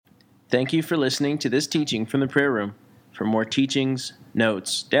Thank you for listening to this teaching from the Prayer Room. For more teachings,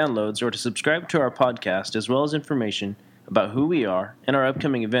 notes, downloads, or to subscribe to our podcast, as well as information about who we are and our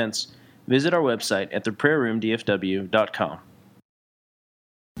upcoming events, visit our website at theprayerroomdfw.com.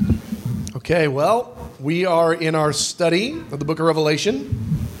 Okay, well, we are in our study of the book of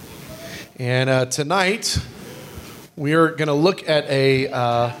Revelation, and tonight we are going to look at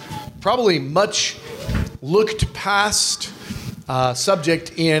a probably much looked past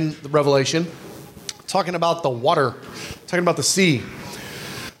subject in the Revelation, talking about the water, talking about the sea.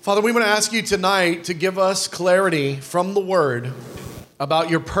 Father, we want to ask you tonight to give us clarity from the Word about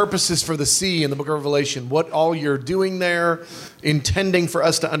your purposes for the sea in the book of Revelation, what all you're doing there, intending for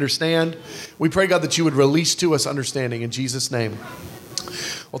us to understand. We pray, God, that you would release to us understanding in Jesus' name.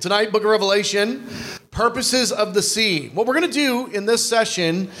 Well, tonight, book of Revelation, purposes of the sea. What we're going to do in this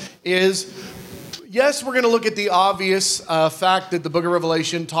session is, yes, we're going to look at the obvious fact that the book of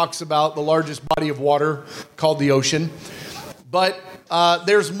Revelation talks about the largest body of water called the ocean. But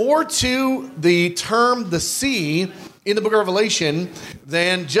there's more to the term the sea in the book of Revelation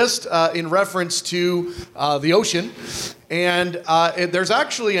than just in reference to the ocean. And there's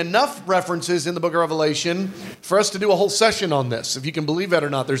actually enough references in the book of Revelation for us to do a whole session on this, if you can believe that or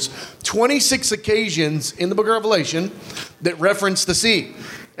not. There's 26 occasions in the book of Revelation that reference the sea.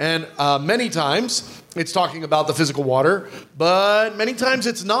 And many times it's talking about the physical water, but many times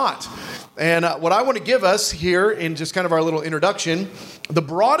it's not. And what I want to give us here in just kind of our little introduction, the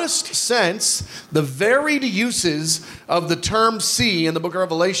broadest sense, the varied uses of the term sea in the book of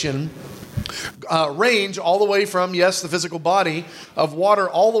Revelation range all the way from, yes, the physical body of water,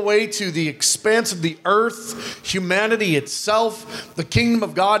 all the way to the expanse of the earth, humanity itself, the kingdom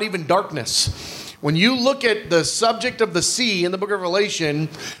of God, even darkness. When you look at the subject of the sea in the book of Revelation,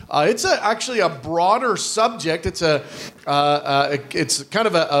 it's actually a broader subject. It's kind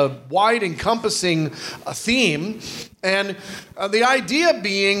of a wide encompassing theme. And the idea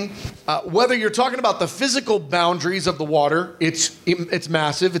being, whether you're talking about the physical boundaries of the water, it's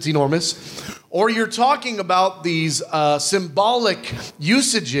massive, it's enormous, or you're talking about these symbolic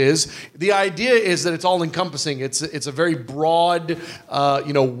usages, the idea is that it's all encompassing. It's a very broad,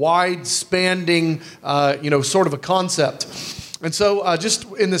 wide spanning, sort of a concept. And so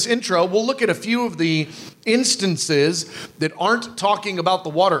just in this intro, we'll look at a few of the instances that aren't talking about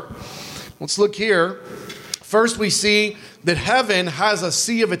the water. Let's look here. First, we see that heaven has a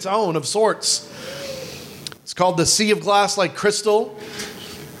sea of its own of sorts. It's called the sea of glass like crystal,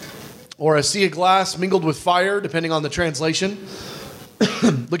 or a sea of glass mingled with fire, depending on the translation.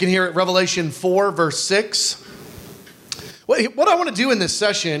 Looking here at Revelation 4, verse 6. What I want to do in this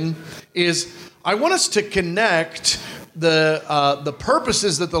session is I want us to connect the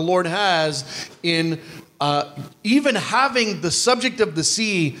purposes that the Lord has in even having the subject of the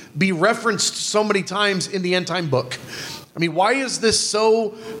sea be referenced so many times in the end time book. I mean, why is this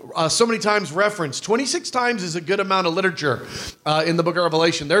so many times referenced? 26 times is a good amount of literature in the book of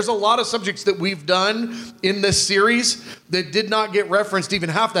Revelation. There's a lot of subjects that we've done in this series that did not get referenced even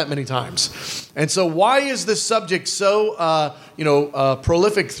half that many times. And so why is this subject so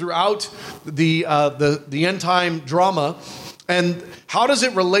prolific throughout the end time drama? And how does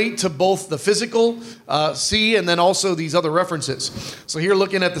it relate to both the physical sea and then also these other references? So here,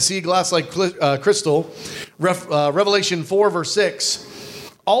 looking at the sea glass like crystal, Revelation 4, verse 6.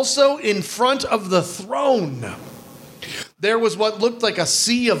 Also in front of the throne, there was what looked like a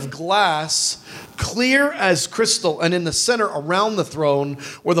sea of glass, clear as crystal, and in the center around the throne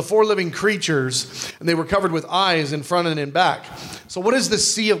were the four living creatures, and they were covered with eyes in front and in back. So what is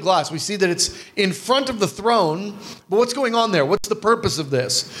this sea of glass? We see that it's in front of the throne, but what's going on there? What's the purpose of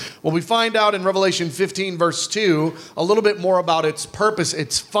this? Well, we find out in Revelation 15, verse 2, a little bit more about its purpose,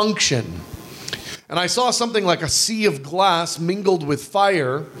 its function. And I saw something like a sea of glass mingled with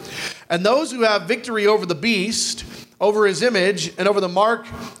fire, and those who have victory over the beast, over his image, and over the mark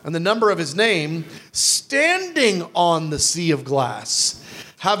and the number of his name, standing on the sea of glass,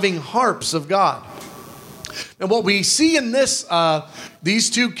 having harps of God. And what we see in these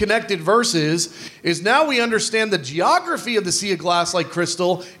two connected verses is now we understand the geography of the sea of glass like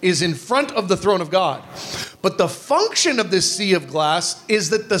crystal is in front of the throne of God. But the function of this sea of glass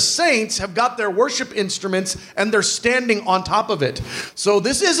is that the saints have got their worship instruments and they're standing on top of it. So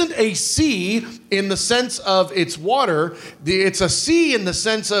this isn't a sea in the sense of its water. It's a sea in the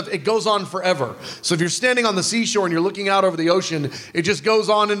sense of it goes on forever. So if you're standing on the seashore and you're looking out over the ocean, it just goes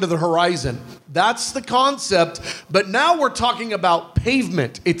on into the horizon. That's the concept. But now we're talking about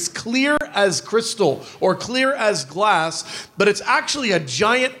pavement. It's clear as crystal or clear as glass, but it's actually a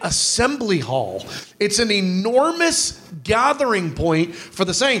giant assembly hall. It's an enormous gathering point for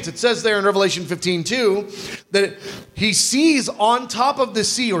the saints. It says there in Revelation 15:2 that he sees on top of the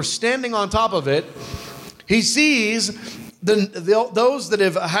sea, or standing on top of it, he sees those that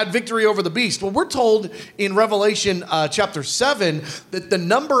have had victory over the beast. Well, we're told in Revelation chapter 7 that the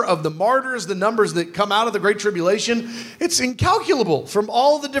number of the martyrs, the numbers that come out of the Great Tribulation, it's incalculable from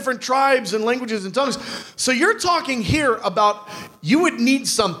all the different tribes and languages and tongues. So you're talking here about, you would need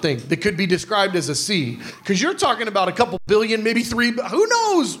something that could be described as a sea, because you're talking about a couple billion, maybe 3, who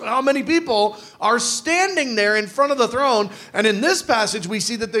knows how many people are standing there in front of the throne. And in this passage, we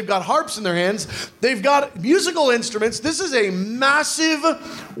see that they've got harps in their hands. They've got musical instruments. This is a massive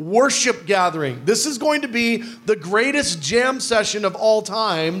worship gathering. This is going to be the greatest jam session of all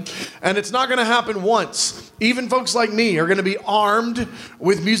time, and it's not going to happen once. Even folks like me are going to be armed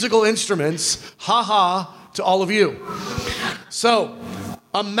with musical instruments. Ha ha to all of you. So,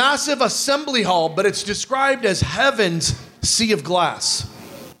 a massive assembly hall, but it's described as heaven's sea of glass.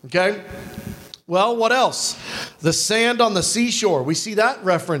 Okay? Well, what else? The sand on the seashore. We see that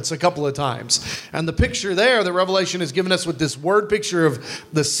reference a couple of times. And the picture there that Revelation has given us with this word picture of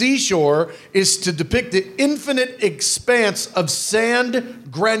the seashore is to depict the infinite expanse of sand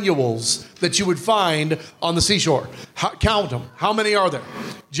granules that you would find on the seashore. Count them. How many are there?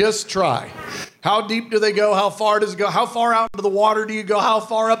 Just try. How deep do they go? How far does it go? How far out into the water do you go? How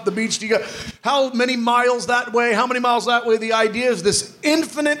far up the beach do you go? How many miles that way? How many miles that way? The idea is this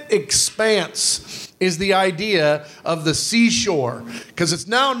infinite expanse is the idea of the seashore. Because it's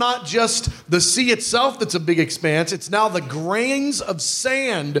now not just the sea itself that's a big expanse. It's now the grains of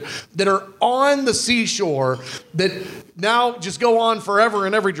sand that are on the seashore that now just go on forever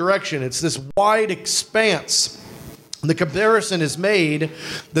in every direction. It's this wide expanse. The comparison is made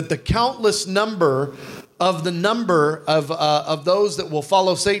that the countless number of those that will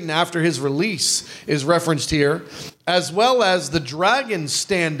follow Satan after his release is referenced here, as well as the dragon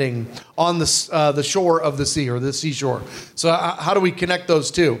standing on the shore of the sea, or the seashore. So how do we connect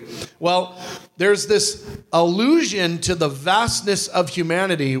those two? Well, there's this allusion to the vastness of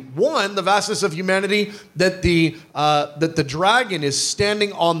humanity. One, the vastness of humanity that the dragon is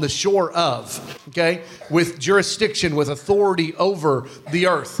standing on the shore of, okay, with jurisdiction, with authority over the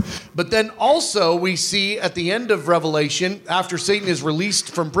earth. But then also we see at the end of Revelation, after Satan is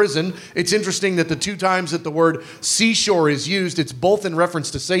released from prison, it's interesting that the 2 times that the word seashore is used, it's both in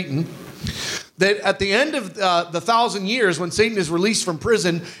reference to Satan. That at the end of the 1,000 years, when Satan is released from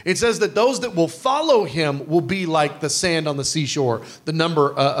prison, it says that those that will follow him will be like the sand on the seashore, the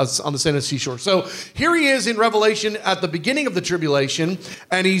number on the sand of the seashore. So here he is in Revelation at the beginning of the tribulation,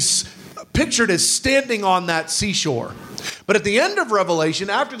 and he's pictured as standing on that seashore. But at the end of Revelation,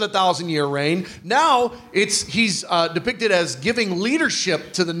 after the 1,000-year reign, now he's depicted as giving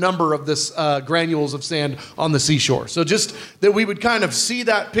leadership to the number of this granules of sand on the seashore. So just that we would kind of see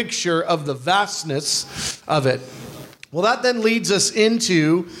that picture of the vastness of it. Well, that then leads us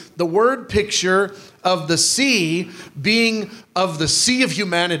into the word picture of the sea being of the sea of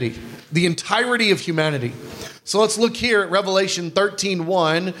humanity, the entirety of humanity. So let's look here at Revelation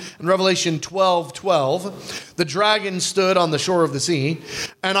 13:1 and Revelation 12:12. The dragon stood on the shore of the sea,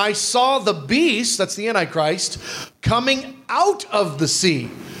 and I saw the beast, that's the Antichrist, coming out of the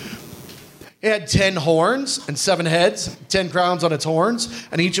sea. It had 10 horns and 7 heads, 10 crowns on its horns,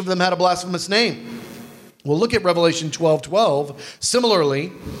 and each of them had a blasphemous name. We'll look at Revelation 12:12.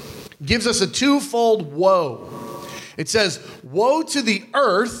 Similarly, gives us a twofold woe. It says, woe to the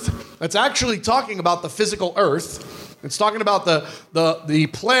earth. That's actually talking about the physical earth. It's talking about the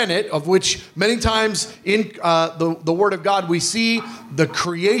planet, of which many times in the Word of God we see the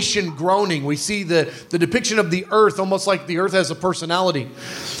creation groaning. We see the depiction of the earth almost like the earth has a personality.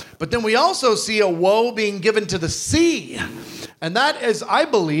 But then we also see a woe being given to the sea. And that is, I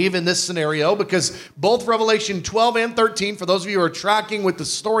believe, in this scenario, because both Revelation 12 and 13, for those of you who are tracking with the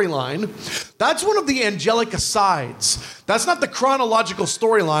storyline, that's one of the angelic asides. That's not the chronological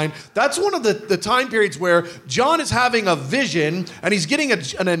storyline. That's one of the time periods where John is having a vision, and he's getting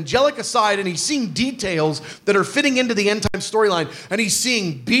an angelic aside, and he's seeing details that are fitting into the end time storyline. And he's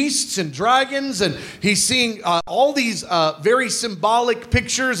seeing beasts and dragons, and he's seeing all these very symbolic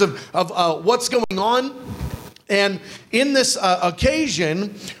pictures of what's going on. And in this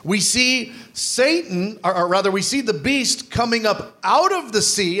occasion, we see Satan, or rather we see the beast coming up out of the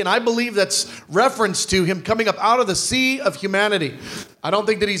sea, and I believe that's reference to him coming up out of the sea of humanity. I don't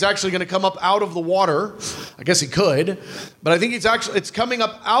think that he's actually going to come up out of the water. I guess he could, but I think it's coming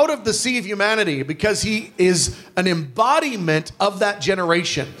up out of the sea of humanity because he is an embodiment of that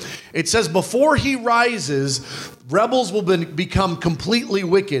generation. It says before he rises, rebels will become completely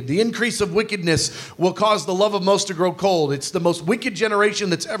wicked. The increase of wickedness will cause the love of most to grow cold. It's the most wicked generation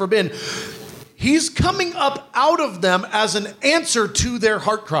that's ever been. He's coming up out of them as an answer to their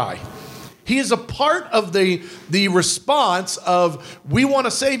heart cry. He is a part of the response of, we want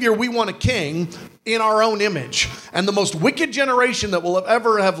a savior, we want a king in our own image. And the most wicked generation that will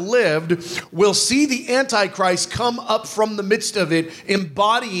ever have lived will see the Antichrist come up from the midst of it,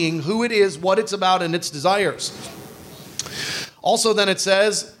 embodying who it is, what it's about, and its desires. Also then it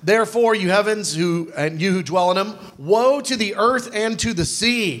says, therefore you heavens and you who dwell in them, woe to the earth and to the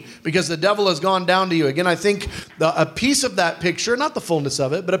sea, because the devil has gone down to you. Again, I think a piece of that picture, not the fullness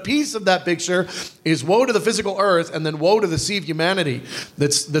of it, but a piece of that picture is woe to the physical earth and then woe to the sea of humanity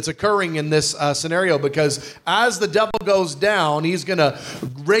that's occurring in this scenario. Because as the devil goes down, he's going to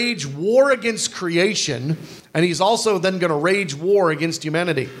rage war against creation, and he's also then going to rage war against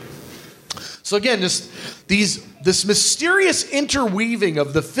humanity. So again, just this mysterious interweaving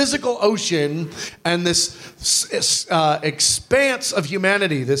of the physical ocean and this expanse of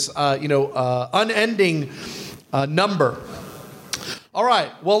humanity, this unending number. All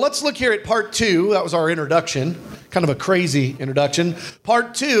right, well, let's look here at part 2. That was our introduction, kind of a crazy introduction.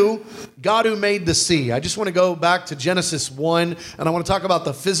 Part 2, God who made the sea. I just want to go back to Genesis 1, and I want to talk about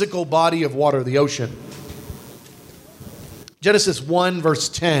the physical body of water, the ocean. Genesis 1, verse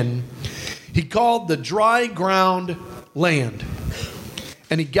 10. He called the dry ground land,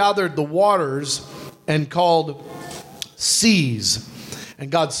 and he gathered the waters and called seas,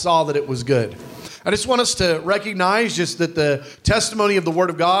 and God saw that it was good. I just want us to recognize just that the testimony of the Word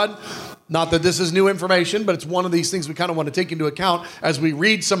of God, not that this is new information, but it's one of these things we kind of want to take into account as we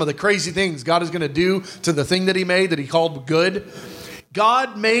read some of the crazy things God is going to do to the thing that he made that he called good.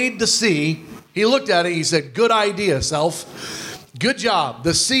 God made the sea. He looked at it, he said, good idea, self. Good job.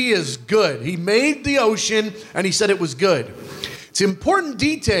 The sea is good. He made the ocean, and he said it was good. It's important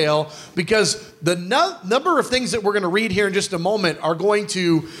detail because the number of things that we're going to read here in just a moment are going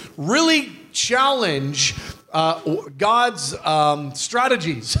to really challenge God's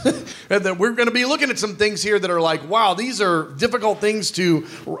strategies. That we're going to be looking at some things here that are like, wow, these are difficult things to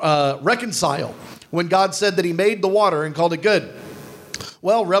reconcile when God said that he made the water and called it good.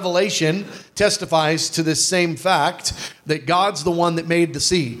 Well, Revelation testifies to this same fact, that God's the one that made the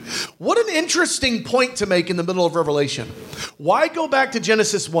sea. What an interesting point to make in the middle of Revelation. Why go back to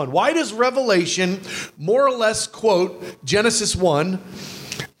Genesis 1? Why does Revelation more or less quote Genesis 1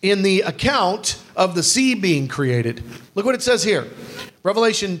 in the account of the sea being created? Look what it says here.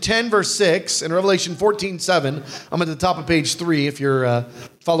 Revelation 10, verse 6, and Revelation 14, 7. I'm at the top of page 3 if you're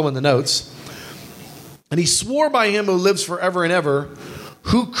following the notes. And he swore by him who lives forever and ever,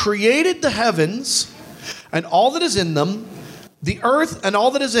 who created the heavens and all that is in them, the earth and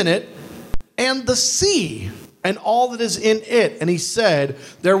all that is in it, and the sea and all that is in it. And he said,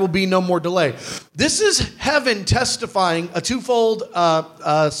 there will be no more delay. This is heaven testifying a twofold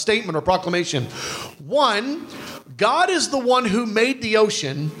statement or proclamation. One, God is the one who made the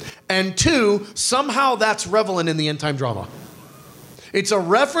ocean. And two, somehow that's relevant in the end time drama. It's a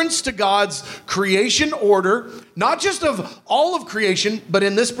reference to God's creation order, not just of all of creation, but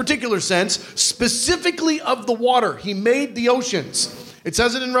in this particular sense, specifically of the water. He made the oceans. It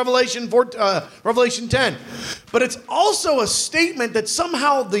says it in Revelation 10. But it's also a statement that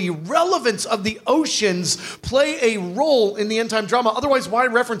somehow the relevance of the oceans play a role in the end time drama. Otherwise, why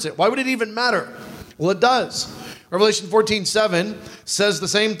reference it? Why would it even matter? Well, it does. Revelation 14:7 says the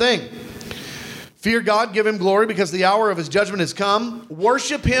same thing. Fear God, give him glory, because the hour of his judgment has come.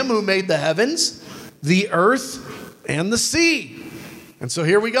 Worship him who made the heavens, the earth, and the sea. And so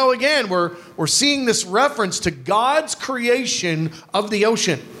here we go again. We're seeing this reference to God's creation of the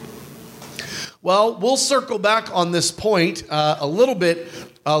ocean. Well, we'll circle back on this point a little bit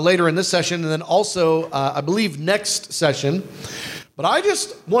later in this session, and then also, I believe, next session. But I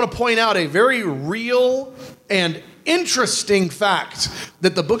just want to point out a very real and interesting fact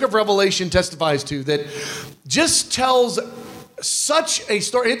that the book of Revelation testifies to, that just tells such a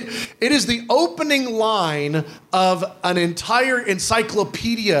story. It is the opening line of an entire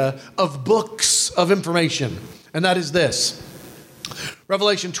encyclopedia of books of information. And that is this.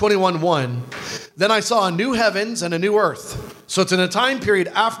 Revelation 21:1. Then I saw a new heavens and a new earth. So it's in a time period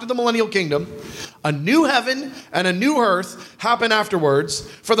after the millennial kingdom. A new heaven and a new earth happen afterwards.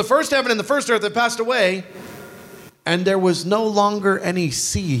 For the first heaven and the first earth have passed away, and there was no longer any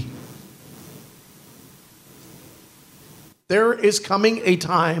sea. There is coming a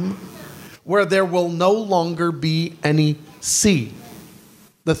time where there will no longer be any sea.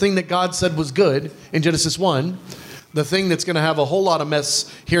 The thing that God said was good in Genesis 1, the thing that's going to have a whole lot of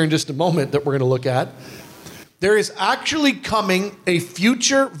mess here in just a moment that we're going to look at, there is actually coming a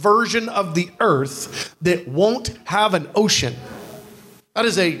future version of the earth that won't have an ocean. That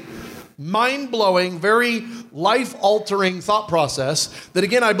is a mind-blowing, very life-altering thought process that,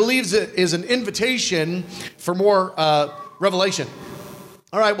 again, I believe is an invitation for more revelation.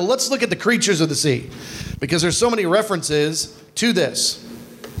 All right, well, let's look at the creatures of the sea, because there's so many references to this.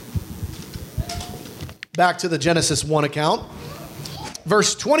 Back to the Genesis 1 account,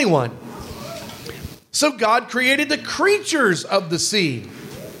 verse 21. So God created the creatures of the sea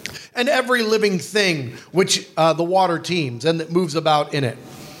and every living thing which the water teems and that moves about in it.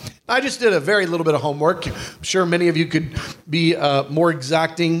 I just did a very little bit of homework. I'm sure many of you could be more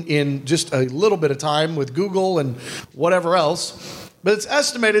exacting in just a little bit of time with Google and whatever else. But it's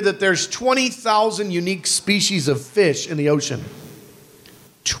estimated that there's 20,000 unique species of fish in the ocean.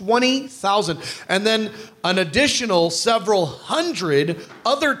 20,000. And then an additional several hundred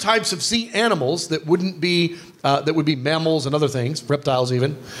other types of sea animals that would be mammals and other things, reptiles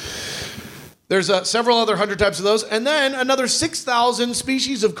even. There's several other hundred types of those. And then another 6,000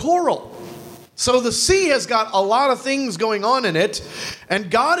 species of coral. So the sea has got a lot of things going on in it,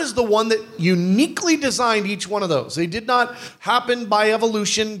 and God is the one that uniquely designed each one of those. They did not happen by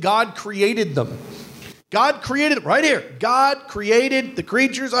evolution. God created them. God created it right here. God created the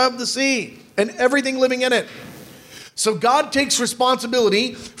creatures of the sea and everything living in it. So God takes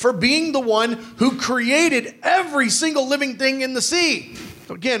responsibility for being the one who created every single living thing in the sea.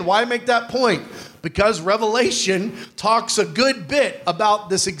 Again, why make that point? Because Revelation talks a good bit about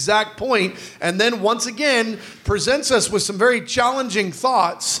this exact point, and then once again presents us with some very challenging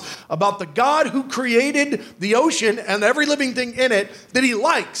thoughts about the God who created the ocean and every living thing in it that he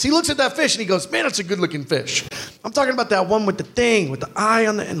likes. He looks at that fish and he goes, man, it's a good looking fish. I'm talking about that one with the thing, with the eye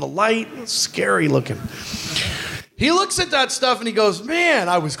on and the light. It's scary looking. He looks at that stuff and he goes, man,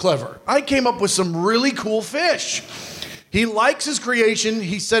 I was clever. I came up with some really cool fish. He likes his creation.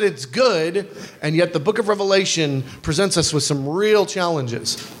 He said it's good. And yet the book of Revelation presents us with some real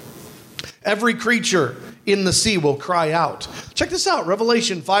challenges. Every creature in the sea will cry out. Check this out,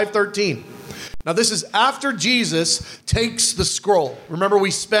 Revelation 5:13. Now this is after Jesus takes the scroll. Remember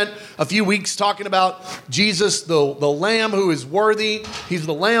we spent a few weeks talking about Jesus, the lamb who is worthy. He's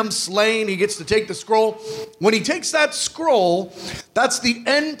the lamb slain. He gets to take the scroll. When he takes that scroll, that's the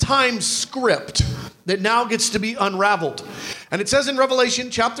end time script that now gets to be unraveled. And it says in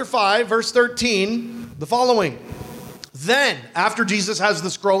Revelation chapter 5, verse 13, the following. Then, after Jesus has the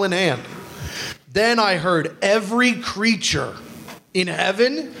scroll in hand, then I heard every creature in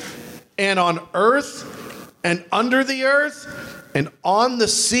heaven and on earth and under the earth and on the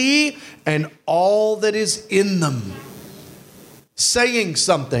sea and all that is in them, saying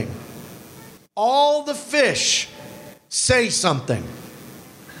something. All the fish say something.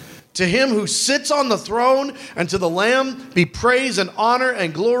 To him who sits on the throne and to the Lamb be praise and honor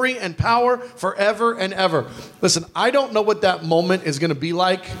and glory and power forever and ever. Listen, I don't know what that moment is going to be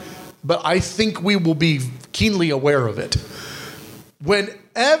like, but I think we will be keenly aware of it. When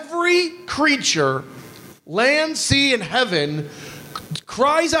every creature, land, sea, and heaven,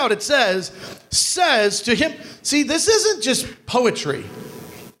 cries out, it says to him. See, this isn't just poetry.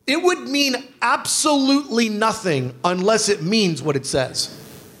 It would mean absolutely nothing unless it means what it says.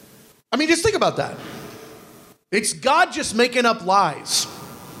 I mean, just think about that. It's God just making up lies.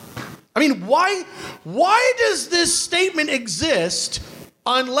 I mean, why does this statement exist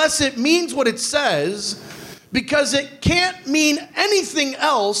unless it means what it says? Because it can't mean anything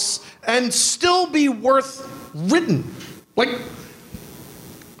else and still be worth written.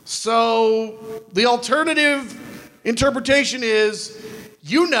 So the alternative interpretation is,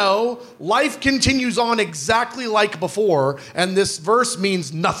 life continues on exactly like before, and this verse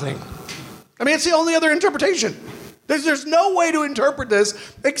means nothing. I mean, it's the only other interpretation. There's no way to interpret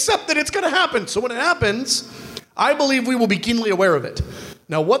this except that it's going to happen. So when it happens, I believe we will be keenly aware of it.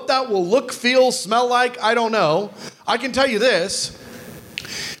 Now, what that will look, feel, smell like, I don't know. I can tell you this.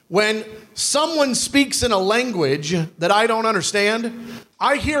 When someone speaks in a language that I don't understand,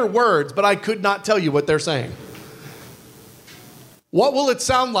 I hear words, but I could not tell you what they're saying. What will it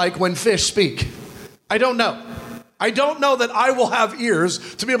sound like when fish speak? I don't know. I don't know that I will have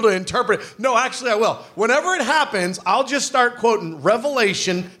ears to be able to interpret. No, actually I will. Whenever it happens, I'll just start quoting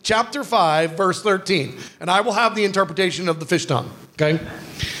Revelation chapter 5, verse 13. And I will have the interpretation of the fish tongue, okay?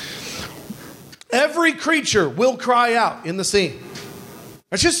 Every creature will cry out in the sea.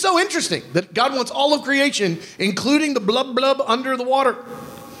 It's just so interesting that God wants all of creation, including the blub under the water.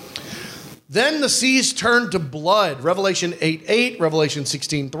 Then the seas turned to blood. Revelation 8:8, Revelation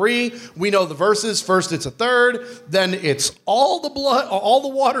 16:3. We know the verses. First it's a third, then it's all the blood, all the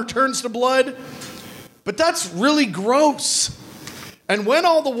water turns to blood. But that's really gross. And when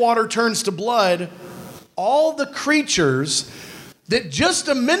all the water turns to blood, all the creatures that just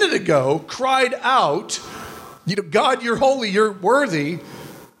a minute ago cried out, God, you're holy, you're worthy,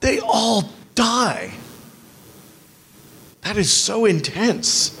 they all die. That is so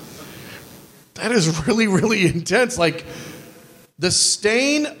intense. That is really, really intense. Like the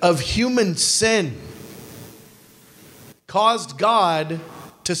stain of human sin caused God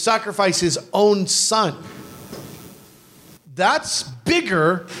to sacrifice his own son. That's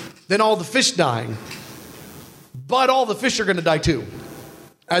bigger than all the fish dying. But all the fish are going to die too.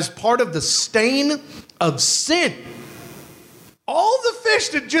 As part of the stain of sin. All the fish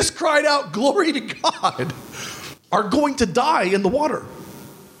that just cried out, glory to God, are going to die in the water.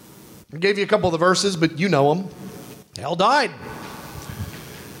 I gave you a couple of the verses, but you know them. They all died.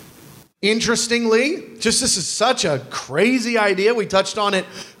 Interestingly, this is such a crazy idea. We touched on it,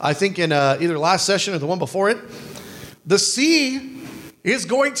 I think, in either last session or the one before it. The sea is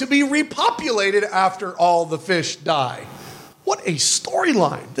going to be repopulated after all the fish die. What a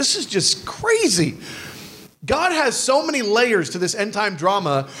storyline. This is just crazy. God has so many layers to this end time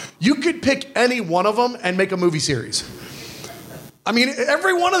drama. You could pick any one of them and make a movie series. I mean,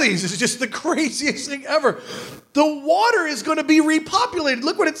 every one of these is just the craziest thing ever. The water is going to be repopulated.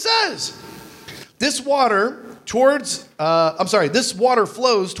 Look what it says. This water flows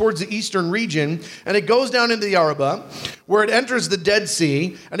towards the eastern region, and it goes down into the Arabah, where it enters the Dead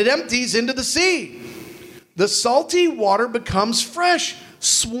Sea, and it empties into the sea. The salty water becomes fresh.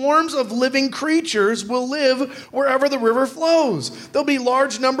 Swarms of living creatures will live wherever the river flows. There'll be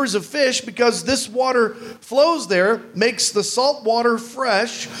large numbers of fish because this water flows there, makes the salt water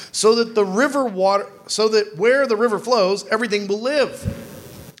fresh, so that where the river flows, everything will live.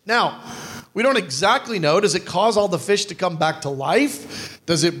 Now, we don't exactly know. Does it cause all the fish to come back to life?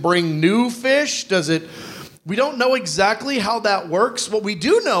 Does it bring new fish? We don't know exactly how that works. What we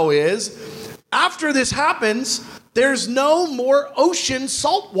do know is, after this happens, there's no more ocean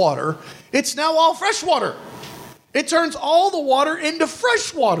salt water. It's now all fresh water. It turns all the water into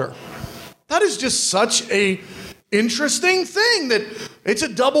fresh water. That is just such a interesting thing that it's a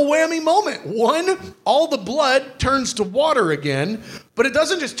double whammy moment. One, all the blood turns to water again, but it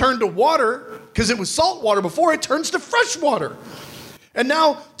doesn't just turn to water because it was salt water before, it turns to fresh water. And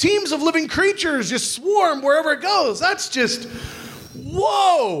now teams of living creatures just swarm wherever it goes. That's just,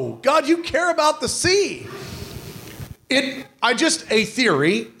 whoa, God, you care about the sea. A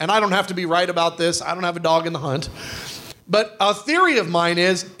theory, and I don't have to be right about this. I don't have a dog in the hunt. But a theory of mine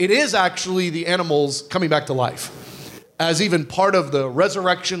is, it is actually the animals coming back to life. As even part of the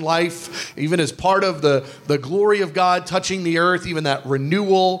resurrection life, even as part of the glory of God touching the earth, even that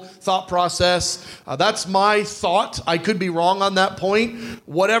renewal thought process. That's my thought. I could be wrong on that point.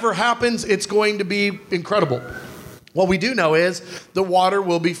 Whatever happens, it's going to be incredible. What we do know is the water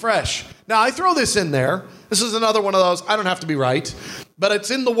will be fresh. Now, I throw this in there. This is another one of those, I don't have to be right, but it's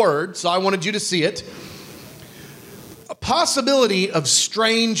in the Word, so I wanted you to see it. A possibility of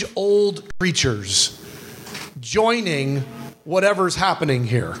strange old creatures joining whatever's happening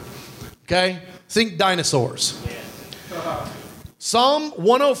here. Okay? Think dinosaurs. Psalm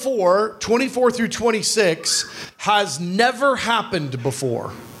 104, 24 through 26 has never happened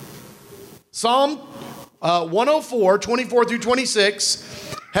before. Psalm 104, 24 through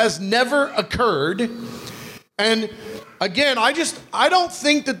 26 has never occurred. And again, I don't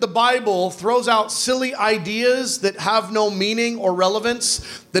think that the Bible throws out silly ideas that have no meaning or relevance,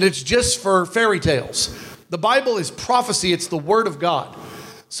 that it's just for fairy tales. The Bible is prophecy. It's the Word of God.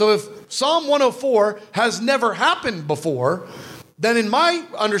 So if Psalm 104 has never happened before, then in my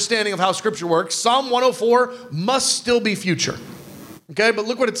understanding of how Scripture works, Psalm 104 must still be future. Okay, but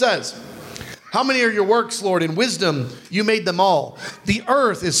look what it says. How many are your works, Lord? In wisdom you made them all. The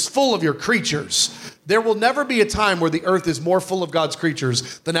earth is full of your creatures. There will never be a time where the earth is more full of God's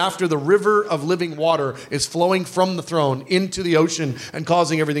creatures than after the river of living water is flowing from the throne into the ocean and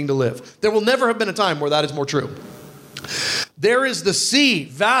causing everything to live. There will never have been a time where that is more true. There is the sea,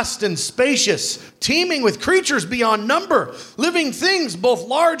 vast and spacious, teeming with creatures beyond number, living things both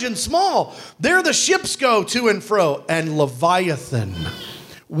large and small. There the ships go to and fro, and Leviathan,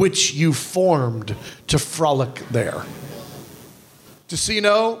 which you formed to frolic there. Just so you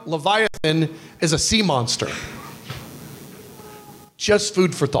know, Leviathan is a sea monster. Just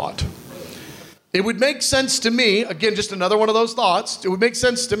food for thought. It would make sense to me, again, just another one of those thoughts, it would make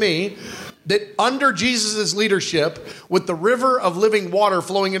sense to me that under Jesus' leadership, with the river of living water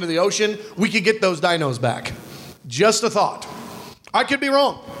flowing into the ocean, we could get those dinos back. Just a thought. I could be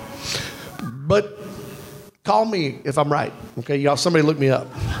wrong. But call me if I'm right. Okay, y'all, somebody look me up.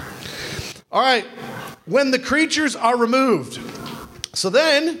 All right, when the creatures are removed. So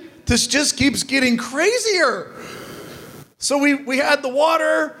then, this just keeps getting crazier. So we had the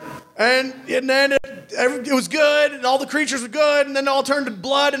water, and then it was good, and all the creatures were good, and then they all turned to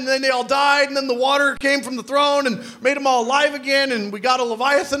blood, and then they all died, and then the water came from the throne and made them all alive again, and we got a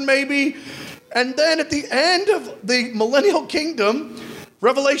Leviathan maybe. And then at the end of the millennial kingdom,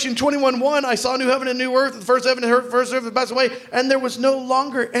 Revelation 21:1, I saw a new heaven and new earth, the first heaven and first earth had passed away, and there was no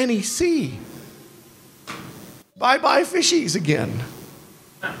longer any sea. Bye-bye fishies again.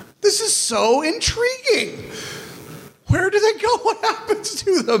 This is so intriguing. Where do they go? What happens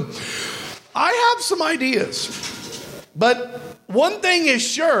to them? I have some ideas. But one thing is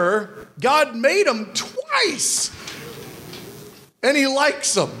sure, God made them twice. And he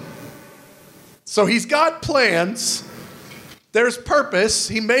likes them. So he's got plans. There's purpose.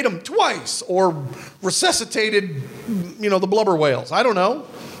 He made them twice or resuscitated, the blubber whales. I don't know.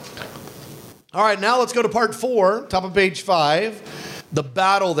 All right, now let's go to part 4, top of page 5, the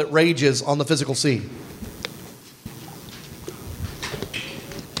battle that rages on the physical sea.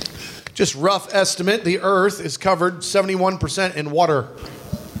 Just rough estimate, the earth is covered 71% in water.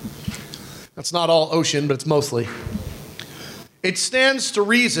 That's not all ocean, but it's mostly. It stands to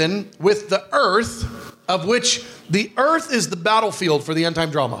reason with the earth, of which the earth is the battlefield for the end time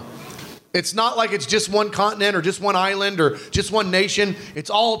drama. It's not like it's just one continent or just one island or just one nation. It's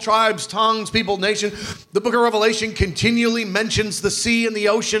all tribes, tongues, people, nation. The book of Revelation continually mentions the sea and the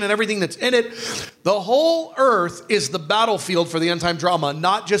ocean and everything that's in it. The whole earth is the battlefield for the end time drama,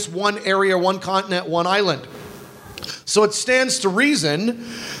 not just one area, one continent, one island. So it stands to reason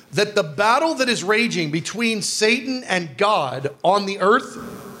that the battle that is raging between Satan and God on the earth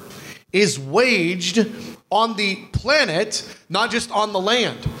is waged on the planet, not just on the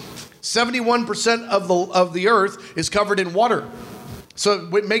land. 71% of the earth is covered in water.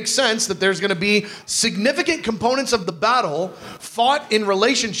 So it makes sense that there's going to be significant components of the battle fought in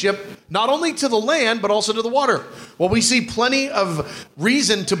relationship not only to the land, but also to the water. Well, we see plenty of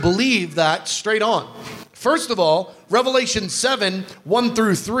reason to believe that straight on. First of all, Revelation 7, 1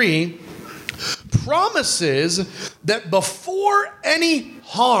 through 3, promises that before any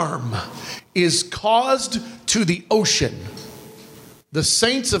harm is caused to the ocean, the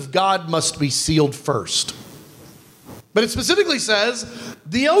saints of God must be sealed first. But it specifically says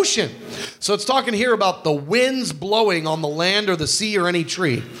the ocean. So it's talking here about the winds blowing on the land or the sea or any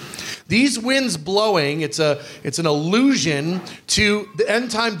tree. These winds blowing, it's an allusion to the end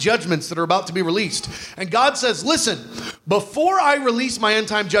time judgments that are about to be released. And God says, listen, before I release my end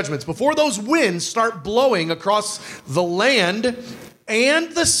time judgments, before those winds start blowing across the land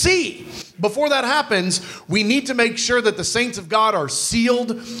and the sea, before that happens, we need to make sure that the saints of God are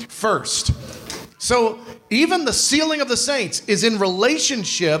sealed first. So even the sealing of the saints is in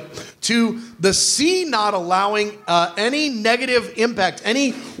relationship to the sea not allowing any negative impact,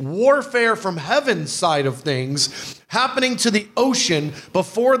 any warfare from heaven's side of things happening to the ocean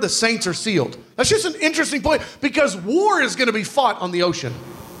before the saints are sealed. That's just an interesting point because war is going to be fought on the ocean.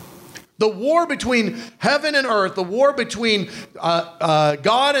 The war between heaven and earth, the war between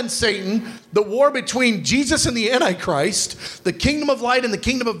God and Satan, the war between Jesus and the Antichrist, the kingdom of light and the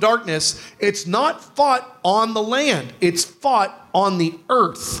kingdom of darkness, it's not fought on the land. It's fought on the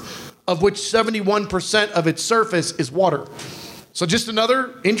earth, of which 71% of its surface is water. So just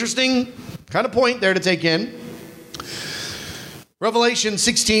another interesting kind of point there to take in. Revelation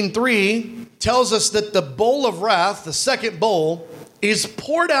 16:3 tells us that the bowl of wrath, the second bowl, is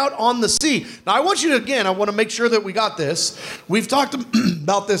poured out on the sea. Now, I want to make sure that we got this. We've talked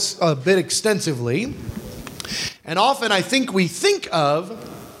about this a bit extensively. And often I think we think of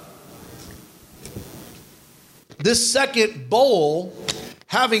this second bowl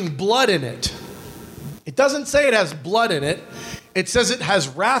having blood in it. It doesn't say it has blood in it. It says it has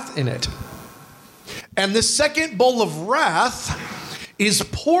wrath in it. And this second bowl of wrath is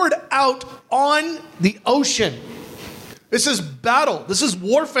poured out on the ocean. This is battle. This is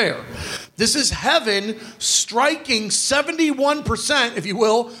warfare. This is heaven striking 71%, if you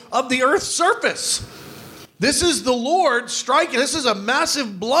will, of the earth's surface. This is the Lord striking. This is a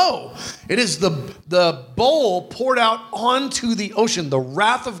massive blow. It is the bowl poured out onto the ocean, the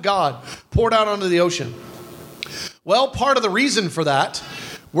wrath of God poured out onto the ocean. Well, part of the reason for that,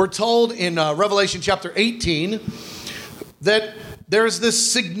 we're told in Revelation chapter 18 that there's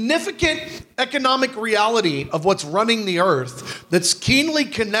this significant economic reality of what's running the earth that's keenly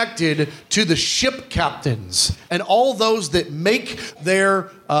connected to the ship captains and all those that make their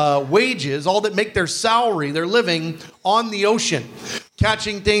wages, all that make their salary, their living on the ocean.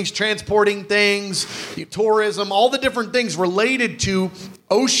 Catching things, transporting things, tourism, all the different things related to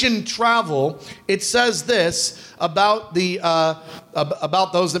ocean travel. It says this about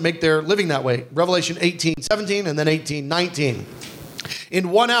about those that make their living that way. Revelation 18:17 and then 18:19. In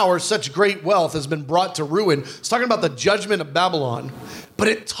 1 hour, such great wealth has been brought to ruin. It's talking about the judgment of Babylon, but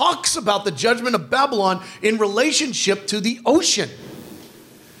it talks about the judgment of Babylon in relationship to the ocean.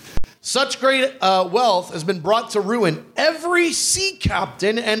 Such great wealth has been brought to ruin every sea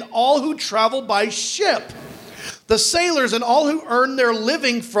captain and all who travel by ship. The sailors and all who earn their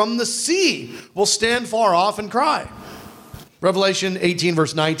living from the sea will stand far off and cry. Revelation 18,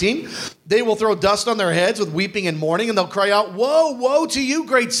 verse 19. They will throw dust on their heads with weeping and mourning, and they'll cry out, "Woe, woe to you,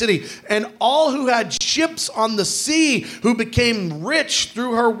 great city, and all who had ships on the sea, who became rich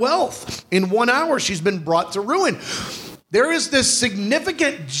through her wealth. In 1 hour she's been brought to ruin." There is this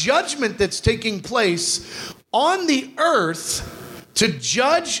significant judgment that's taking place on the earth to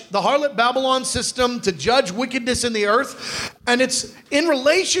judge the harlot Babylon system, to judge wickedness in the earth, and it's in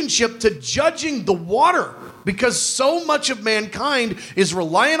relationship to judging the water. Because so much of mankind is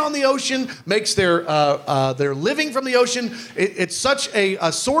reliant on the ocean, makes their living from the ocean. It's such a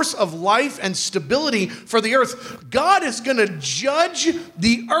source of life and stability for the earth. God is going to judge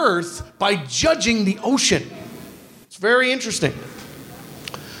the earth by judging the ocean. It's very interesting.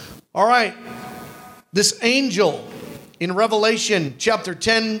 All right. This angel in Revelation chapter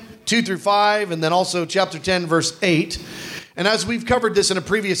 10, 2 through 5, and then also chapter 10, verse 8. And as we've covered this in a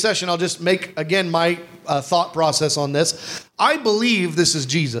previous session, I'll just make, again, my thought process on this. I believe this is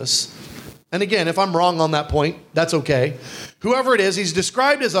Jesus. And again, if I'm wrong on that point, that's okay. Whoever it is, he's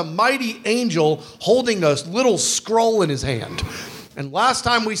described as a mighty angel holding a little scroll in his hand. And last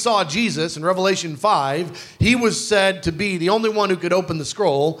time we saw Jesus in Revelation 5, he was said to be the only one who could open the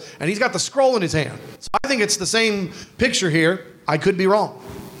scroll, and he's got the scroll in his hand. So I think it's the same picture here. I could be wrong.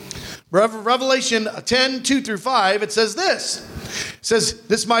 Revelation 10, 2 through 5, it says this. It says,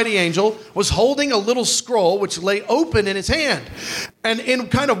 this mighty angel was holding a little scroll which lay open in his hand. And in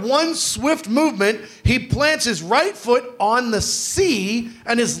kind of one swift movement, he plants his right foot on the sea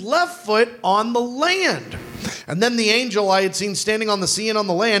and his left foot on the land. And then the angel I had seen standing on the sea and on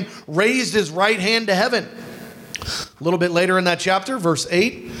the land raised his right hand to heaven. A little bit later in that chapter, verse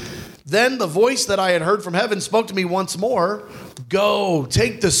 8, then the voice that I had heard from heaven spoke to me once more. Go,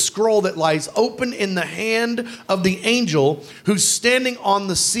 take the scroll that lies open in the hand of the angel who's standing on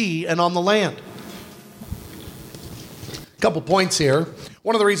the sea and on the land. A couple points here.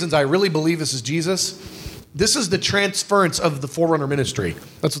 One of the reasons I really believe this is Jesus, this is the transference of the forerunner ministry.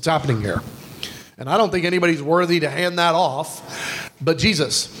 That's what's happening here. And I don't think anybody's worthy to hand that off but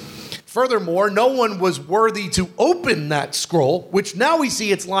Jesus. Furthermore, no one was worthy to open that scroll, which now we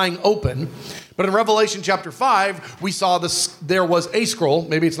see it's lying open. But in Revelation chapter 5, we saw there was a scroll.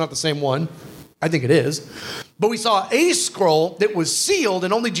 Maybe it's not the same one. I think it is. But we saw a scroll that was sealed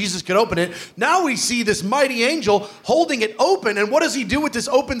and only Jesus could open it. Now we see this mighty angel holding it open. And what does he do with this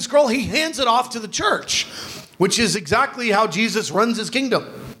open scroll? He hands it off to the church, which is exactly how Jesus runs his kingdom.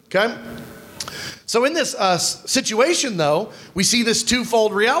 Okay? So in this situation, though, we see this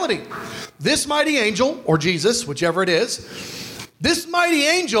twofold reality. This mighty angel, or Jesus, whichever it is, this mighty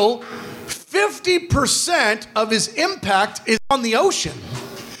angel, 50% of his impact is on the ocean.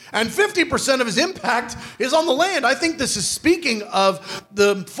 And 50% of his impact is on the land. I think this is speaking of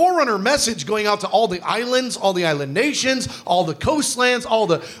the forerunner message going out to all the islands, all the island nations, all the coastlands, all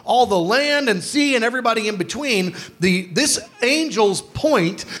the land and sea and everybody in between. This angel's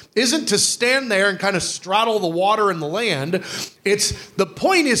point isn't to stand there and kind of straddle the water and the land. The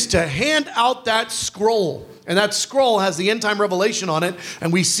point is to hand out that scroll. And that scroll has the end time revelation on it.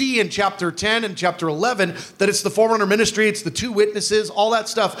 And we see in chapter 10 and chapter 11 that it's the forerunner ministry, it's the two witnesses, all that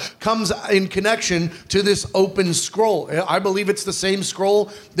stuff comes in connection to this open scroll. I believe it's the same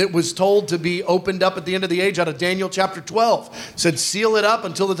scroll that was told to be opened up at the end of the age out of Daniel chapter 12. It said, seal it up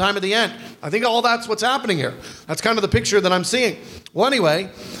until the time of the end. I think all that's what's happening here. That's kind of the picture that I'm seeing. Well, anyway,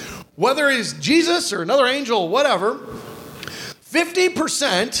 whether it's Jesus or another angel, whatever,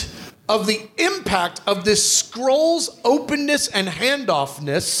 50% of the impact of this scroll's openness and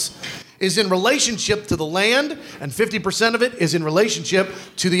handoffness is in relationship to the land, and 50% of it is in relationship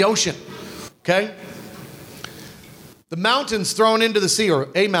to the ocean. Okay? The mountains thrown into the sea, or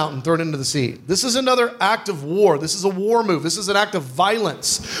a mountain thrown into the sea. This is another act of war. This is a war move. This is an act of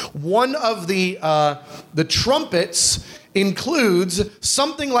violence. One of the trumpets includes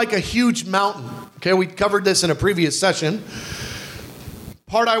something like a huge mountain. Okay, we covered this in a previous session.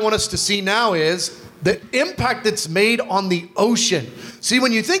 Part I want us to see now is the impact that's made on the ocean. See,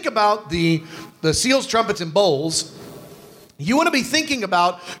 when you think about the seals, trumpets, and bowls, you want to be thinking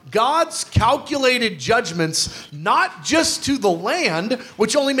about God's calculated judgments, not just to the land,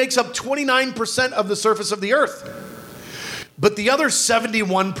 which only makes up 29% of the surface of the earth, but the other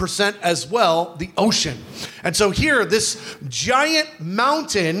 71% as well, the ocean. And so here, this giant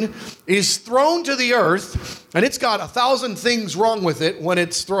mountain is thrown to the earth, and it's got 1,000 things wrong with it when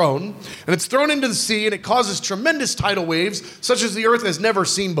it's thrown. And it's thrown into the sea, and it causes tremendous tidal waves, such as the earth has never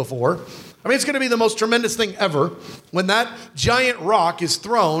seen before. I mean, it's going to be the most tremendous thing ever when that giant rock is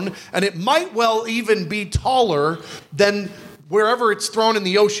thrown, and it might well even be taller than wherever it's thrown in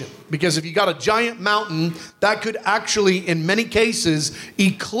the ocean. Because if you got a giant mountain, that could actually, in many cases,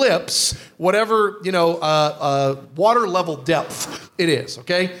 eclipse whatever, water level depth it is,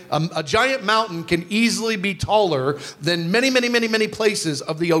 okay? A giant mountain can easily be taller than many places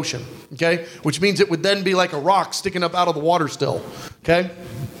of the ocean, okay? Which means it would then be like a rock sticking up out of the water still, okay?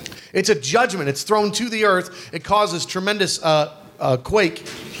 It's a judgment. It's thrown to the earth. It causes tremendous quake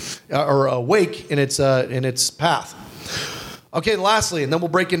or a wake in its path. Okay, lastly, and then we'll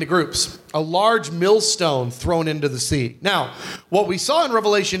break into groups. A large millstone thrown into the sea. Now, what we saw in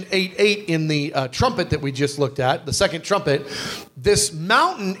Revelation 8:8 in the trumpet that we just looked at, the second trumpet, this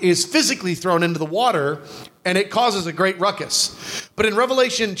mountain is physically thrown into the water, and it causes a great ruckus. But in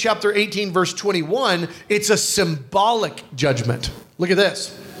Revelation chapter 18, verse 21, it's a symbolic judgment. Look at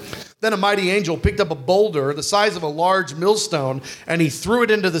this. Then a mighty angel picked up a boulder the size of a large millstone, and he threw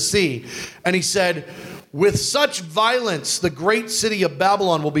it into the sea. And he said, with such violence, the great city of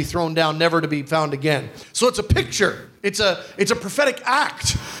Babylon will be thrown down, never to be found again. So it's a picture. It's a prophetic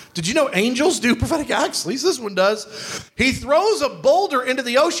act. Did you know angels do prophetic acts? At least this one does. He throws a boulder into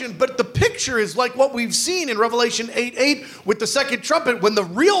the ocean, but the picture is like what we've seen in Revelation 8:8 with the second trumpet, when the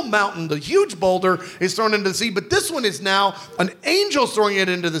real mountain, the huge boulder, is thrown into the sea. But this one is now an angel throwing it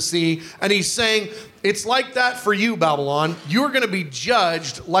into the sea, and he's saying, it's like that for you, Babylon. You're going to be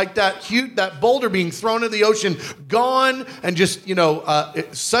judged like that boulder being thrown into the ocean, gone, and just,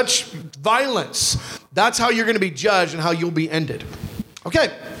 such violence. That's how you're going to be judged and how you'll be ended.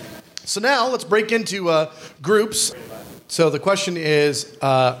 Okay, so now let's break into groups. So the question is,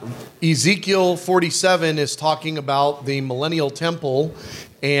 Ezekiel 47 is talking about the millennial temple,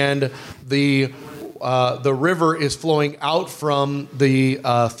 and the river is flowing out from the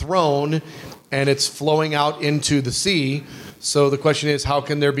throne, and it's flowing out into the sea. So the question is, how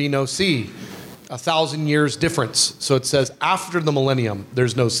can there be no sea? 1,000 years difference. So it says after the millennium,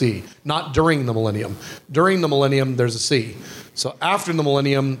 there's no sea, not during the millennium. During the millennium, there's a sea. So after the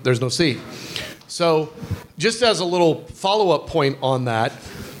millennium, there's no sea. So just as a little follow-up point on that,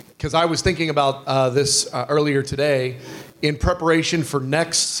 because I was thinking about this earlier today in preparation for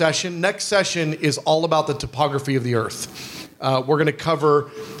next session. Next session is all about the topography of the earth. We're going to cover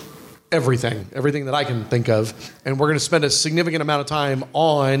everything that I can think of. And we're going to spend a significant amount of time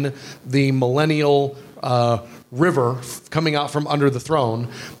on the millennial river coming out from under the throne,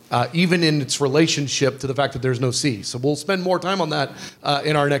 even in its relationship to the fact that there's no sea. So we'll spend more time on that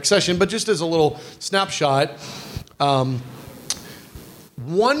in our next session. But just as a little snapshot, one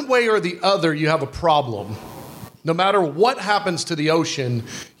way or the other, you have a problem. No matter what happens to the ocean,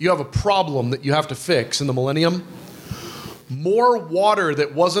 you have a problem that you have to fix in the millennium. More water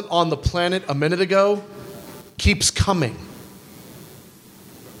that wasn't on the planet a minute ago keeps coming.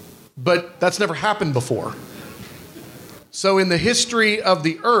 But that's never happened before. So in the history of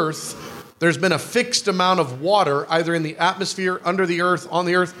the earth, there's been a fixed amount of water, either in the atmosphere, under the earth, on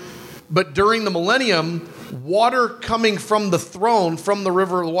the earth. But during the millennium, water coming from the throne, from the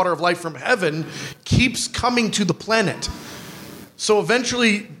river of the water of life from heaven, keeps coming to the planet. So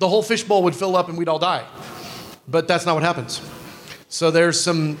eventually, the whole fishbowl would fill up and we'd all die. But that's not what happens. So there's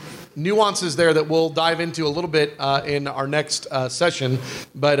some nuances there that we'll dive into a little bit in our next session.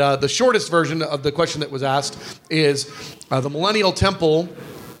 But the shortest version of the question that was asked is the millennial temple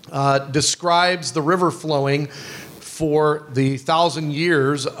describes the river flowing for the 1,000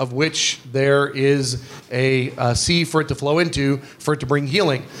 years of which there is a sea for it to flow into, for it to bring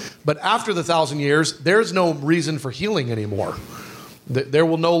healing. But after the 1,000 years, there's no reason for healing anymore. There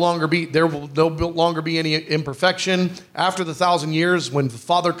will no longer be any imperfection after the 1,000 years when the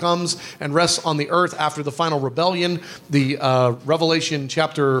Father comes and rests on the earth after the final rebellion, the Revelation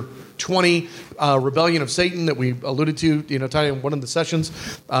chapter 20 rebellion of Satan that we alluded to, in one of the sessions.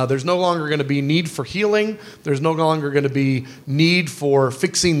 There's no longer going to be need for healing. There's no longer going to be need for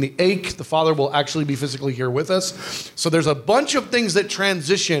fixing the ache. The Father will actually be physically here with us. So there's a bunch of things that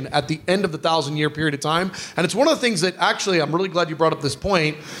transition at the end of the 1,000-year period of time. And it's one of the things that actually, I'm really glad you brought up this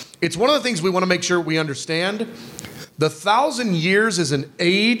point. It's one of the things we want to make sure we understand. The 1,000 years is an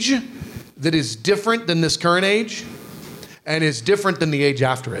age that is different than this current age and is different than the age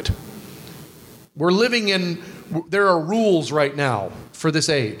after it. There are rules right now for this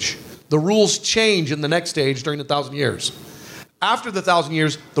age. The rules change in the next age during the 1,000 years. After the 1,000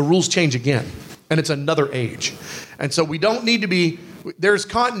 years, the rules change again, and it's another age. And so we don't need to be, there's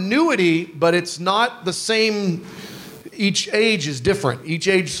continuity, but it's not the same. Each age is different. Each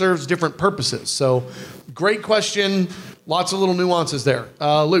age serves different purposes. So great question. Lots of little nuances there.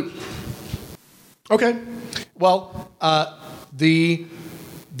 Luke. Okay. Well, the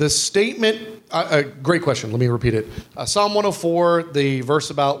statement, great question. Let me repeat it. Psalm 104, the verse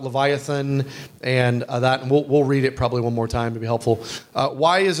about Leviathan and that, and we'll read it probably one more time to be helpful.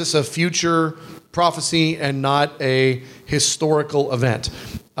 Why is this a future prophecy and not a historical event?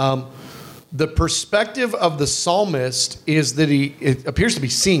 The perspective of the psalmist is that it appears to be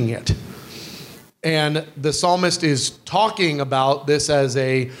seeing it. And the psalmist is talking about this as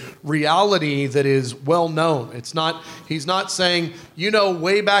a reality that is well known. He's not saying,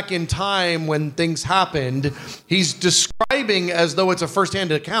 way back in time when things happened. He's describing as though it's a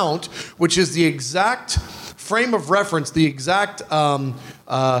firsthand account, which is the exact frame of reference, the exact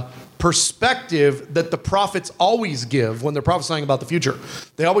perspective that the prophets always give when they're prophesying about the future.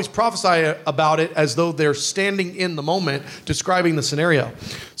 They always prophesy about it as though they're standing in the moment, describing the scenario.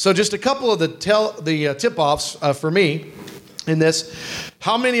 So just a couple of the tip-offs for me in this.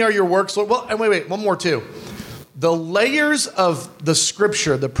 How many are your works, Lord? Well, and wait, one more too. The layers of the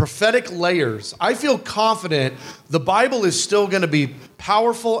scripture, the prophetic layers, I feel confident the Bible is still going to be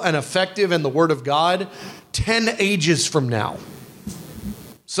powerful and effective in the Word of God 10 ages from now.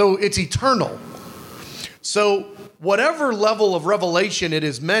 So it's eternal. So whatever level of revelation it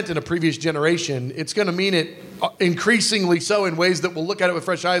is meant in a previous generation, it's going to mean it increasingly so in ways that we'll look at it with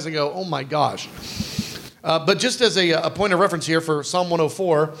fresh eyes and go, oh my gosh. But just as a point of reference here for Psalm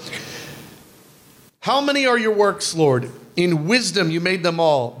 104, how many are your works, Lord? In wisdom you made them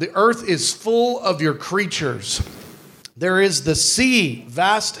all. The earth is full of your creatures. There is the sea,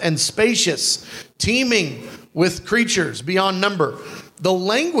 vast and spacious, teeming with creatures beyond number. The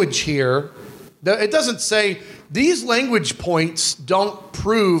language here, it doesn't say, these language points don't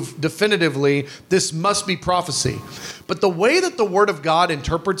prove definitively this must be prophecy. But the way that the Word of God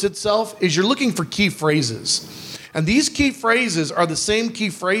interprets itself is you're looking for key phrases. And these key phrases are the same key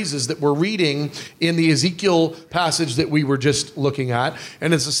phrases that we're reading in the Ezekiel passage that we were just looking at.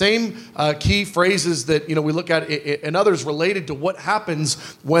 And it's the same key phrases that we look at and others related to what happens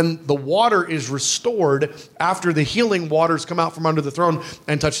when the water is restored after the healing waters come out from under the throne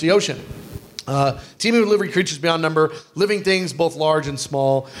and touch the ocean. Teeming with living creatures beyond number, living things both large and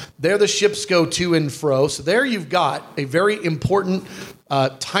small. There the ships go to and fro. So there you've got a very important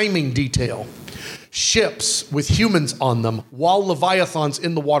timing detail. Ships with humans on them while Leviathan's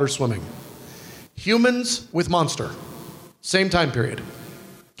in the water swimming. Humans with monster. Same time period.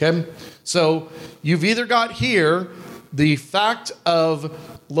 Okay? So you've either got here the fact of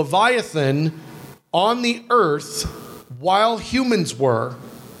Leviathan on the earth while humans were,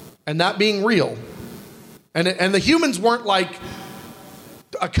 and that being real. And the humans weren't like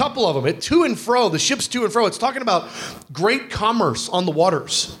a couple of them. To and fro, the ships to and fro. It's talking about great commerce on the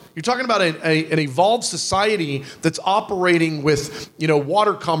waters. You're talking about an evolved society that's operating with,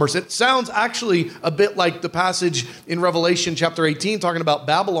 water commerce. It sounds actually a bit like the passage in Revelation chapter 18 talking about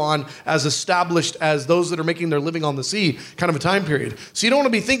Babylon as established as those that are making their living on the sea, kind of a time period. So you don't want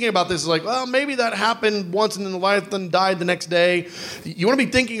to be thinking about this as like, well, maybe that happened once and then the Leviathan died the next day. You want to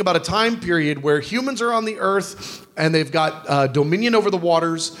be thinking about a time period where humans are on the earth and they've got dominion over the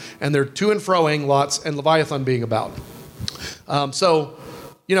waters and they're to and froing lots and Leviathan being about.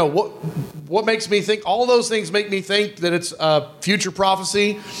 What makes me think, all those things make me think that it's a future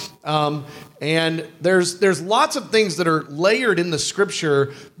prophecy. And there's lots of things that are layered in the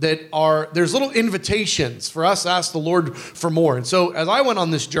scripture there's little invitations for us to ask the Lord for more. And so as I went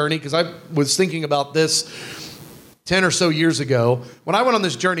on this journey, because I was thinking about this 10 or so years ago, when I went on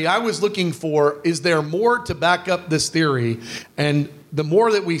this journey, I was looking for, is there more to back up this theory? And the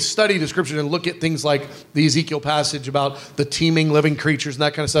more that we study the scripture and look at things like the Ezekiel passage about the teeming living creatures and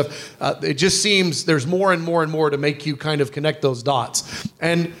that kind of stuff, it just seems there's more and more and more to make you kind of connect those dots.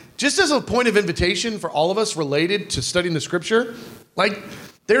 And just as a point of invitation for all of us related to studying the scripture, like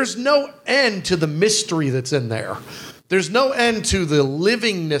there's no end to the mystery that's in there. There's no end to the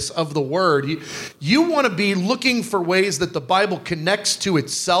livingness of the word. You want to be looking for ways that the Bible connects to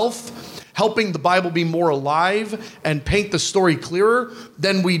itself, helping the Bible be more alive and paint the story clearer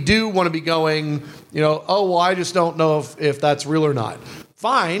than we do want to be going, oh, well, I just don't know if that's real or not.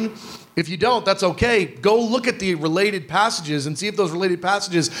 Fine. If you don't, that's okay. Go look at the related passages and see if those related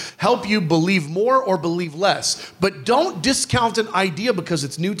passages help you believe more or believe less. But don't discount an idea because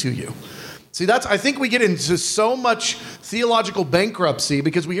it's new to you. See, I think we get into so much theological bankruptcy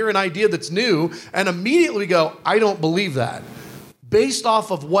because we hear an idea that's new and immediately we go, I don't believe that. Based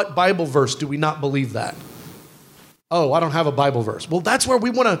off of what Bible verse do we not believe that? Oh, I don't have a Bible verse. Well, that's where we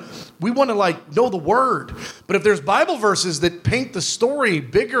want to like know the word. But if there's Bible verses that paint the story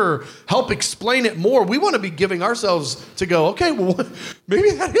bigger, help explain it more, we want to be giving ourselves to go, okay, well,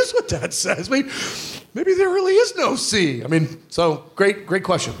 maybe that is what that says. Maybe there really is no sea. So great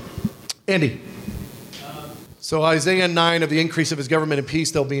question. Andy. So Isaiah 9, of the increase of his government and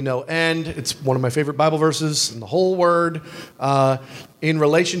peace, there'll be no end. It's one of my favorite Bible verses in the whole word. In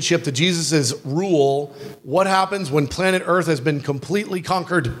relationship to Jesus' rule, what happens when planet Earth has been completely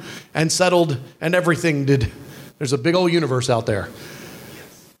conquered and settled and everything did? There's a big old universe out there.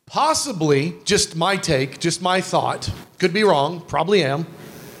 Possibly, just my take, just my thought, could be wrong, probably am.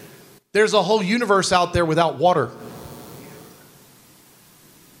 There's a whole universe out there without water.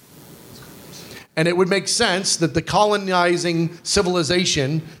 And it would make sense that the colonizing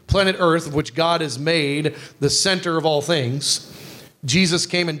civilization, planet Earth, of which God has made the center of all things, Jesus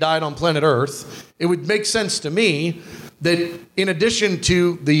came and died on planet Earth. It would make sense to me that in addition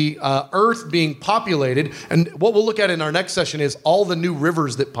to the Earth being populated, and what we'll look at in our next session is all the new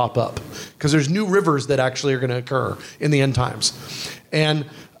rivers that pop up, because there's new rivers that actually are going to occur in the end times. And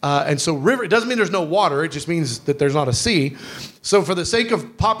so river, it doesn't mean there's no water. It just means that there's not a sea. So for the sake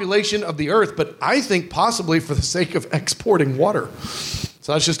of population of the earth, but I think possibly for the sake of exporting water.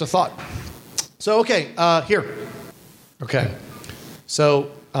 So that's just a thought. So, okay, here. Okay.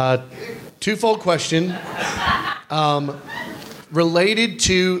 So twofold question related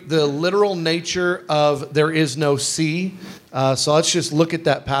to the literal nature of there is no sea. So let's just look at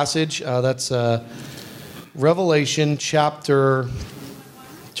that passage. That's Revelation chapter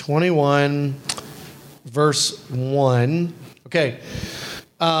 21, verse 1. Okay.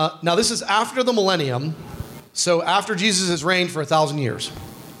 Now, this is after the millennium. So after Jesus has reigned for 1,000 years.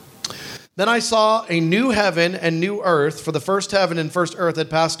 Then I saw a new heaven and new earth, for the first heaven and first earth had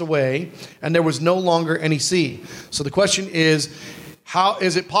passed away, and there was no longer any sea. So the question is, how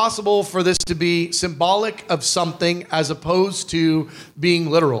is it possible for this to be symbolic of something as opposed to being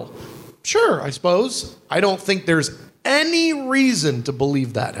literal? Sure, I suppose. I don't think there's any reason to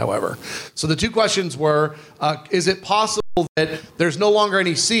believe that, however. So the two questions were, is it possible that there's no longer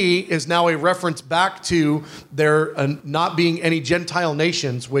any sea is now a reference back to there not being any Gentile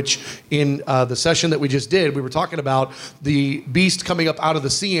nations, which in the session that we just did, we were talking about the beast coming up out of the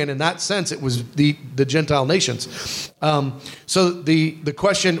sea, and in that sense, it was the Gentile nations. So the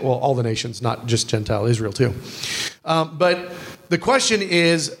question, well, all the nations, not just Gentile, Israel too. But the question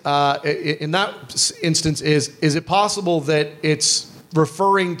is, in that instance, is it possible that it's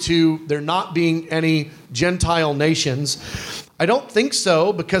referring to there not being any Gentile nations? I don't think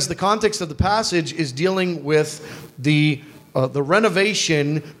so, because the context of the passage is dealing with the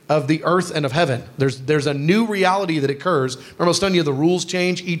renovation of the earth and of heaven. There's a new reality that occurs. Remember I was telling you the rules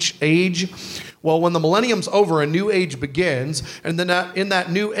change each age? Well, when the millennium's over, a new age begins, and then in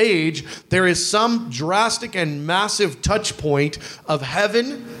that new age, there is some drastic and massive touch point of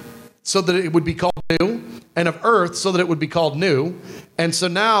heaven so that it would be called new, and of earth so that it would be called new. And so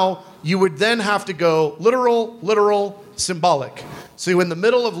now you would then have to go literal, symbolic. So in the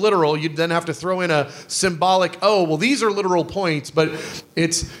middle of literal, you'd then have to throw in a symbolic, oh, well, these are literal points, but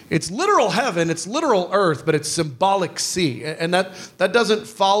it's literal heaven, it's literal earth, but it's symbolic sea. And that doesn't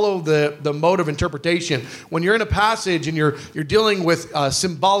follow the mode of interpretation. When you're in a passage and you're dealing with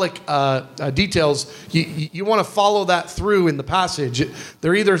symbolic details, you want to follow that through in the passage.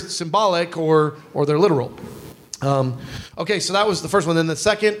 They're either symbolic or they're literal. Okay, so that was the first one. Then the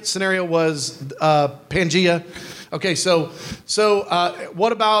second scenario was Pangea. Okay, so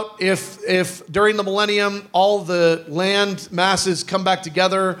what about if during the millennium all the land masses come back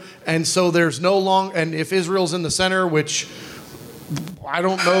together, and so there's no long, and if Israel's in the center, which I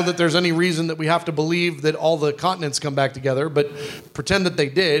don't know that there's any reason that we have to believe that all the continents come back together, but pretend that they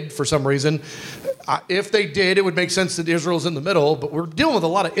did for some reason. If they did, it would make sense that Israel's in the middle, but we're dealing with a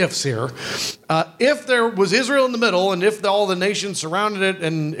lot of ifs here. If there was Israel in the middle, and if all the nations surrounded it,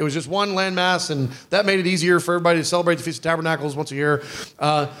 and it was just one landmass, and that made it easier for everybody to celebrate the Feast of Tabernacles once a year,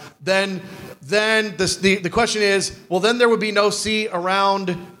 then the question is, well, then there would be no sea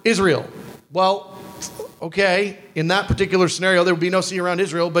around Israel. Well, okay, in that particular scenario, there would be no sea around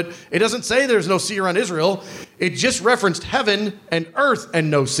Israel, but it doesn't say there's no sea around Israel. It just referenced heaven and earth and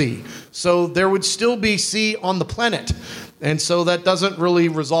no sea. So there would still be sea on the planet. And so that doesn't really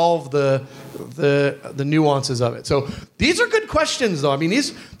resolve the nuances of it. So these are good questions, though. I mean,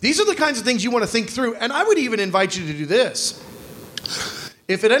 these are the kinds of things you want to think through. And I would even invite you to do this.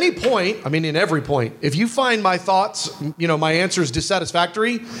 If at any point, I mean in every point, if you find my thoughts, my answers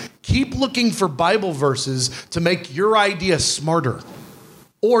dissatisfactory, keep looking for Bible verses to make your idea smarter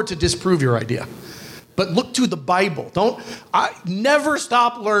or to disprove your idea. But look to the Bible. Never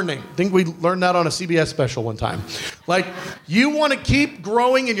stop learning. I think we learned that on a CBS special one time. Like, you want to keep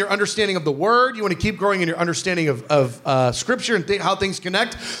growing in your understanding of the Word. You want to keep growing in your understanding of Scripture and how things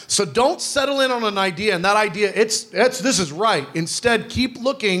connect. So don't settle in on an idea, and that idea, this is right. Instead, keep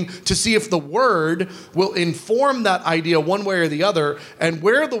looking to see if the Word will inform that idea one way or the other. And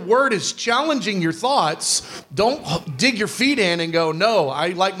where the Word is challenging your thoughts, don't dig your feet in and go, no, I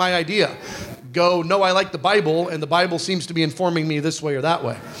like my idea. Go, no, I like the Bible, and the Bible seems to be informing me this way or that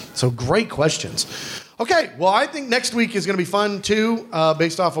way. So great questions. Okay, well, I think next week is going to be fun too,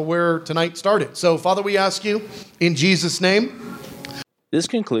 based off of where tonight started. So, Father, we ask you in Jesus' name. This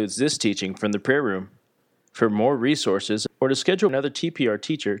concludes this teaching from the prayer room. For more resources or to schedule another TPR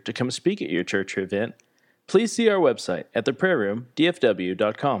teacher to come speak at your church or event, please see our website at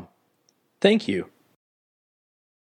theprayerroomdfw.com. Thank you.